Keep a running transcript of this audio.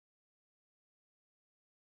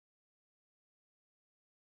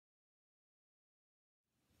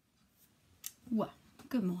Well,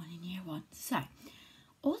 good morning, year one. So,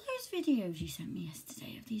 all those videos you sent me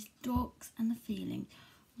yesterday of these ducks and the feelings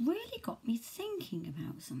really got me thinking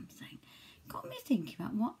about something. Got me thinking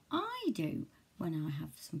about what I do when I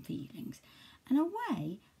have some feelings. And a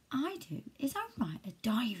way I do is I write a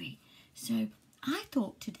diary. So I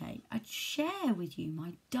thought today I'd share with you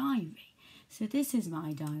my diary. So this is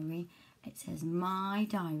my diary. It says my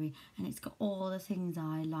diary and it's got all the things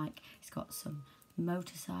I like. It's got some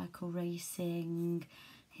motorcycle racing.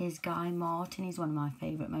 Here's Guy Martin, he's one of my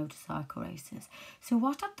favourite motorcycle racers. So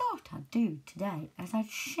what I thought I'd do today is I'd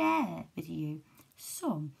share with you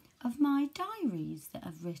some of my diaries that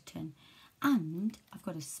I've written, and I've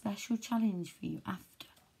got a special challenge for you after.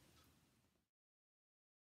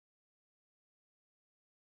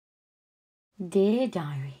 Dear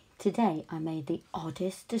Diary, today I made the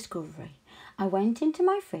oddest discovery. I went into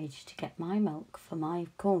my fridge to get my milk for my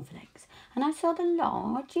cornflakes and I saw the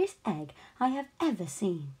largest egg I have ever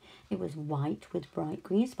seen. It was white with bright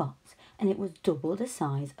green spots and it was double the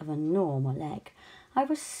size of a normal egg. I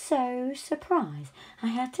was so surprised I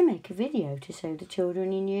had to make a video to show the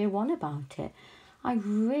children in year one about it. I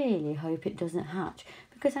really hope it doesn't hatch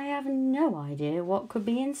because I have no idea what could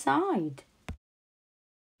be inside.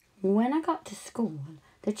 When I got to school,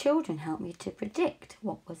 the children helped me to predict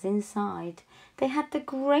what was inside. They had the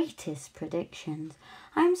greatest predictions.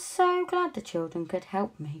 I am so glad the children could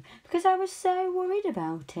help me because I was so worried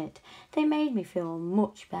about it. They made me feel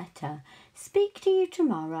much better. Speak to you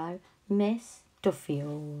tomorrow, Miss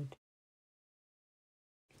Duffield.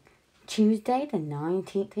 Tuesday the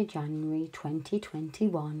 19th of January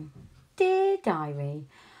 2021. Dear Diary,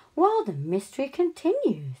 while the mystery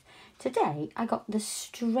continues, today I got the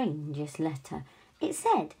strangest letter. It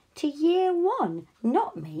said, to year one,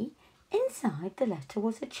 not me. Inside the letter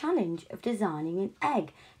was a challenge of designing an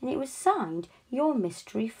egg and it was signed, your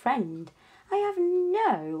mystery friend. I have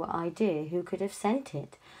no idea who could have sent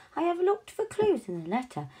it. I have looked for clues in the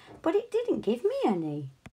letter, but it didn't give me any.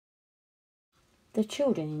 The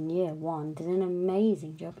children in year one did an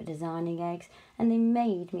amazing job at designing eggs and they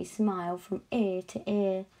made me smile from ear to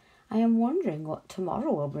ear. I am wondering what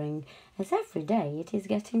tomorrow will bring, as every day it is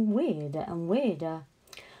getting weirder and weirder.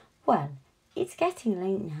 Well, it's getting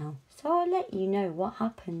late now, so I'll let you know what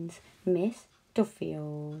happens, Miss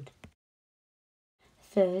Duffield.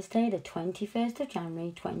 Thursday the 21st of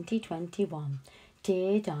January 2021.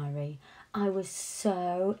 Dear Diary, I was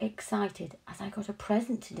so excited as I got a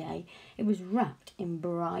present today. It was wrapped in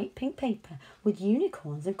bright pink paper with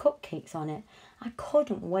unicorns and cupcakes on it. I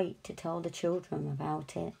couldn't wait to tell the children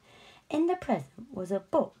about it. In the present was a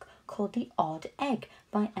book called The Odd Egg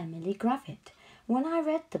by Emily Gravett. When I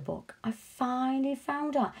read the book, I finally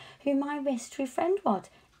found out who my mystery friend was.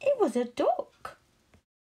 It was a duck.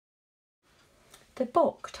 The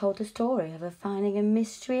book told the story of her finding a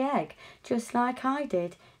mystery egg, just like I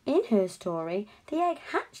did. In her story, the egg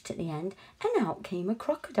hatched at the end and out came a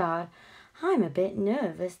crocodile. I'm a bit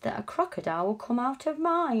nervous that a crocodile will come out of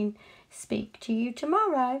mine. Speak to you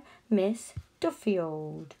tomorrow, Miss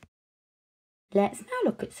Duffield. Let's now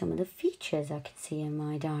look at some of the features I can see in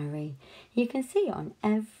my diary. You can see on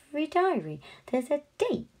every diary there's a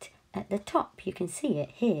date at the top. You can see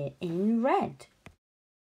it here in red.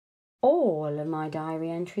 All of my diary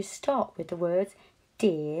entries start with the words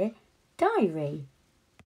Dear Diary.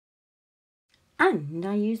 And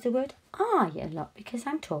I use the word I a lot because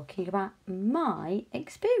I'm talking about my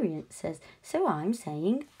experiences. So I'm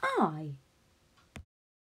saying I.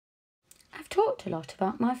 I've talked a lot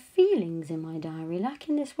about my feelings in my diary, like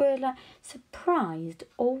in this word like surprised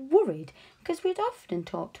or worried, because we'd often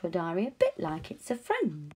talk to a diary a bit like it's a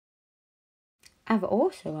friend. I've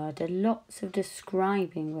also added lots of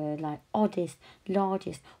describing words like oddest,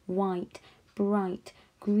 largest, white, bright,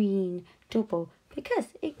 green, double, because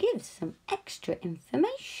it gives some extra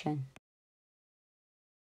information.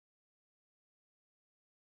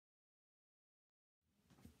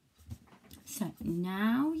 So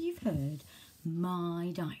now you've heard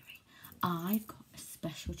my diary. I've got a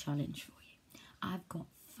special challenge for you. I've got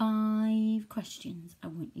 5 questions I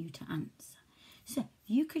want you to answer. So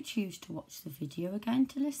you could choose to watch the video again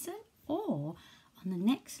to listen, or on the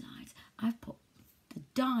next slides I've put the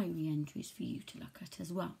diary entries for you to look at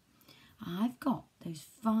as well. I've got those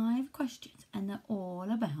 5 questions and they're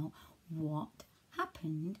all about what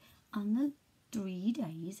happened on the 3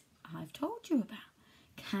 days I've told you about.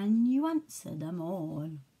 Can you answer them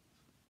all?